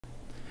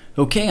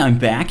Okay, I'm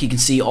back. You can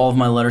see all of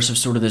my letters have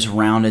sort of this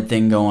rounded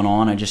thing going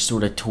on. I just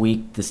sort of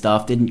tweaked the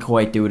stuff. Didn't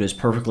quite do it as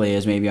perfectly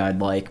as maybe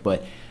I'd like,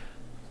 but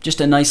just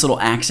a nice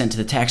little accent to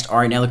the text. All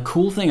right, now the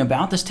cool thing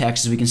about this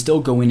text is we can still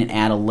go in and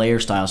add a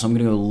layer style. So I'm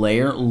going to go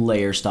layer,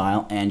 layer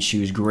style, and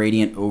choose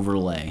gradient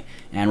overlay.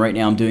 And right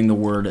now I'm doing the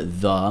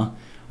word the.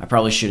 I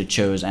probably should have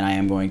chose, and I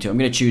am going to. I'm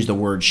going to choose the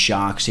word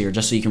shocks here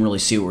just so you can really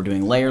see what we're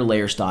doing. Layer,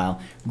 layer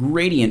style,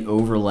 gradient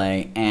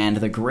overlay, and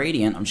the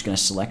gradient, I'm just going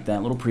to select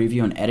that little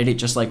preview and edit it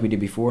just like we did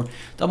before.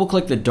 Double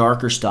click the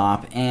darker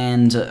stop,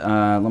 and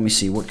let me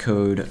see what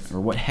code,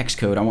 or what hex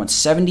code. I want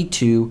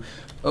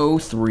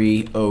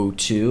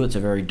 720302. It's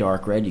a very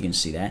dark red, you can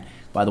see that.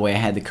 By the way, I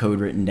had the code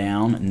written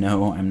down.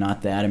 No, I'm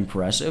not that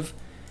impressive.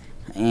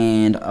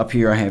 And up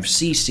here I have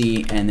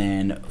CC and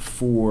then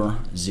 4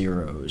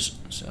 zeros.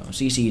 So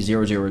CC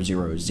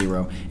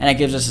 0000, and it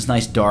gives us this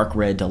nice dark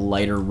red to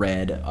lighter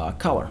red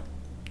color.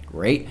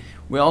 Great.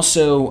 We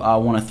also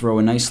want to throw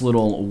a nice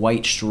little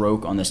white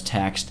stroke on this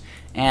text,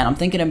 and I'm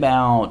thinking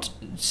about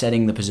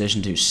setting the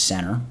position to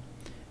center.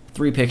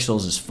 3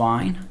 pixels is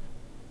fine.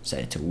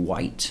 Set it to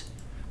white.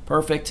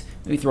 Perfect.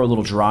 Maybe throw a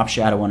little drop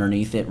shadow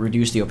underneath it.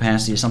 Reduce the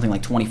opacity to something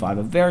like 25.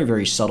 A very,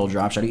 very subtle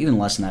drop shadow, even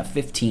less than that,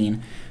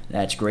 15.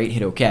 That's great.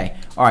 Hit OK.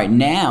 All right,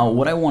 now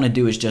what I want to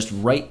do is just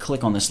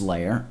right-click on this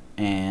layer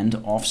and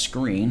off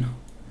screen,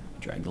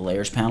 drag the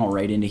layers panel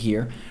right into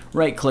here.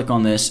 Right-click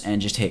on this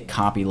and just hit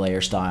copy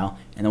layer style.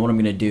 And then what I'm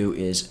going to do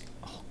is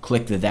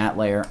click the that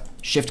layer,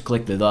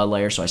 shift-click the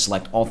layer, so I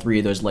select all 3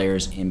 of those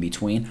layers in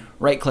between.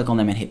 Right-click on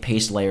them and hit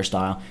paste layer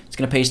style. It's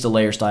going to paste the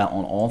layer style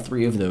on all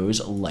 3 of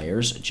those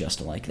layers, just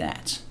like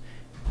that.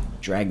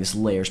 Drag this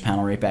layers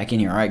panel right back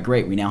in here. All right,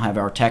 great. We now have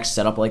our text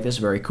set up like this.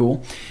 Very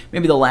cool.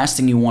 Maybe the last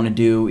thing you want to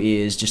do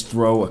is just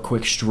throw a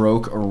quick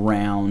stroke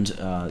around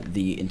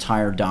the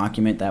entire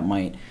document. That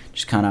might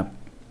just kind of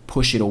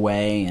push it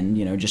away and,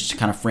 you know, just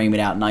kind of frame it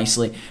out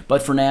nicely.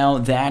 But for now,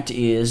 that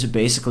is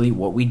basically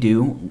what we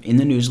do in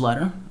the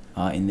newsletter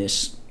in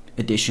this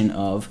edition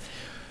of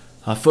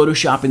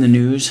Photoshop in the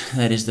News.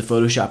 That is the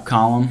Photoshop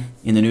column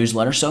in the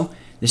newsletter. So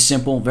this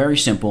simple, very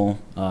simple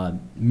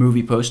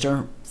movie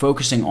poster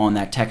focusing on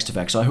that text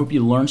effect. So I hope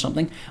you learned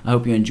something. I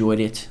hope you enjoyed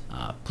it.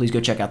 Please go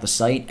check out the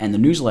site and the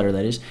newsletter,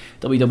 that is,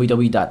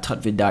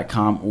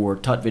 www.tutvid.com or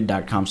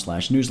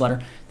tutvid.com/newsletter.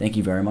 Thank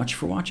you very much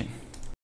for watching.